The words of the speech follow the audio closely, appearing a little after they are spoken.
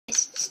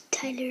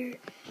Tyler,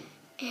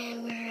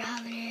 and we're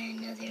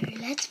having another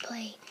Let's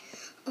Play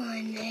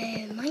on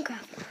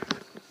Minecraft.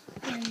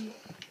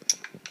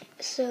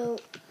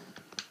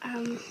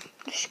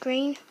 The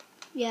screen,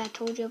 yeah, I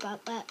told you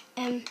about that.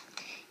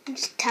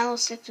 Just tell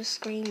us if the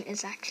screen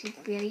is actually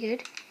really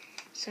good.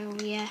 So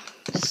yeah,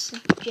 this is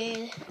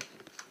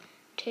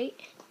J2.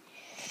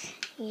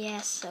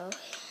 Yeah, so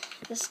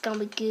this is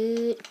gonna be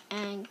good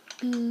and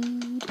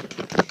good.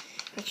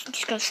 I'm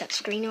just gonna set the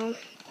screen on.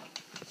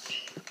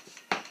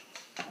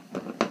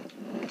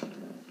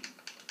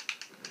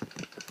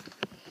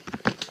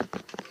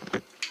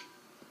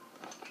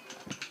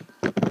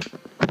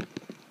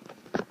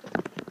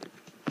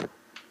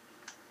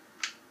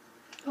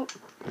 Oh.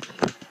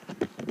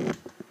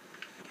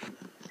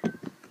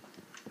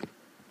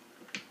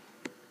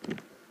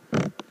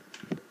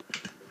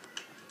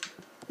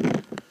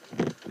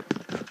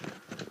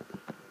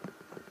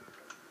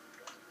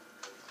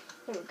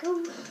 There we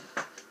go.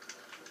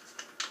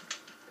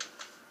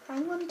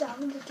 I'm going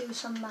down to do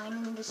some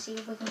mining to see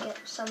if we can get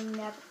some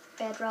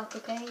bedrock,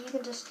 okay? You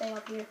can just stay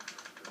up here.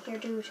 Here,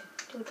 dude.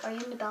 Dude, are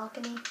you in the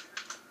balcony?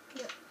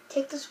 Yeah.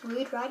 Take this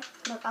wood, right?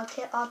 Look, I'll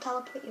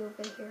teleport you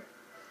over here.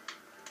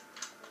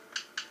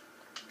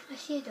 I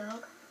see a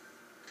dog.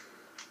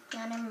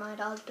 Yeah, never mind.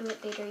 I'll do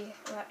it later.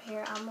 Right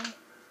here, ammo.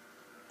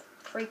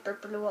 Creeper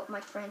blew up my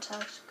friend's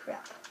house.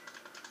 Crap.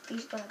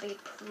 He's gonna be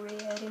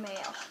pretty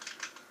male.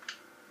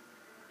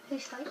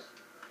 Whose house?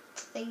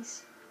 It's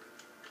these.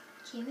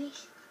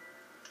 Jimmy's.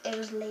 It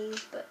was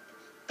Lee's, but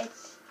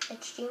it's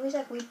Jimmy's.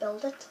 Like, we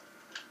built it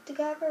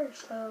together,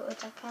 so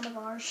it's like kind of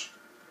ours.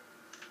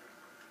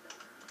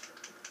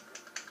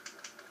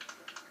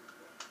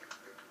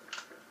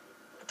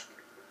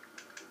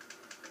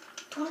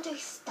 Do you want to do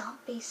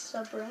Stompy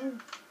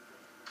submarine?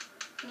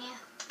 Yeah.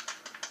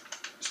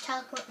 Just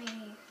teleport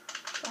me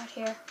right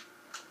here.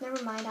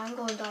 Never mind, I'm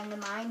going down the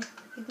mine.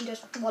 You can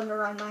just wander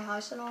around my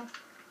house and all.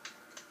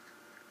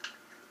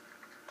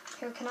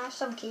 Here, can I have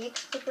some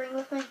cakes to bring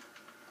with me? In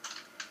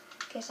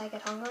case I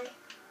get hungry.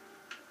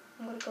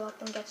 I'm going to go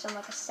up and get some,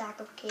 like a sack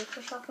of cakes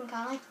or something,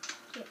 can I?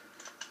 Yeah.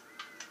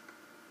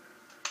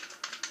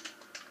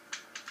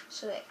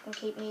 So it can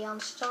keep me on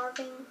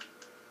starving.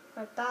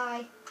 Right,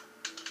 bye.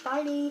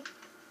 Bye, Lee.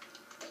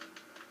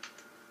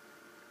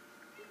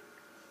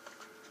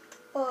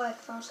 Oh, I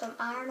found some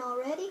iron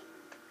already.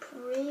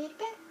 Pretty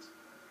bad.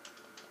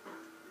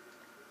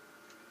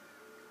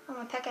 Oh,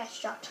 my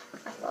pickaxe dropped.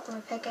 I thought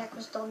my pickaxe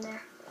was done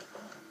there.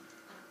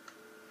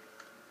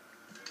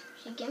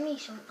 Should give me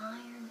some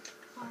iron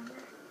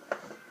armor.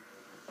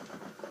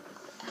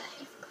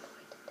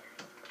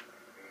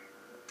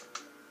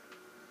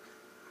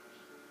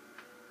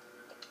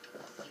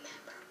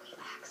 Remember, we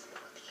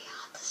accidentally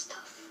got the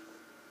stuff.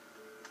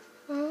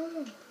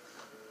 I'll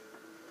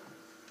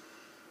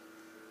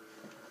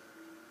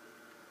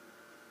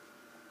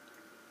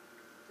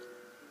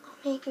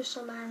make you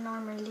some iron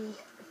armor, Lee.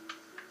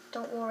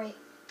 Don't worry.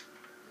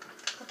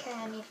 Okay,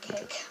 I need a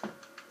cake.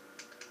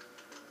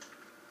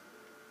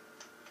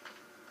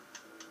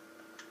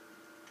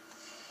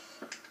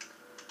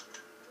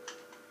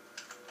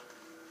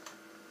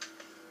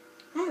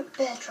 No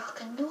bedrock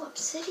and no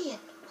obsidian.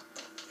 What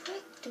the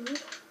frick,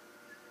 dude?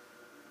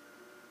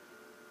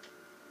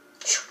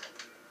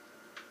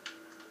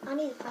 I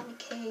need to find a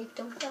cave,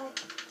 don't I?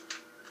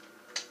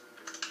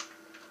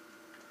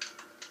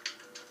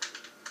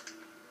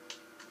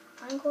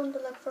 I'm going to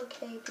look for a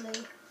cave,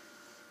 Lee.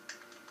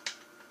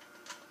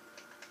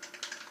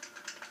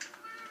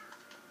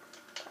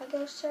 I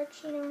go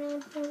searching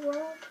around my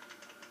world.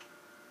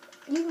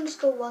 You can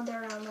just go wander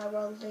around my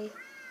world, Lee.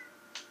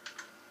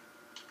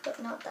 But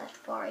not that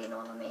far, you know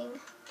what I mean?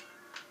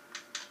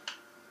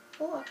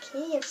 Oh, a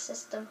cave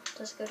system.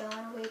 Just go down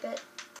a wee bit.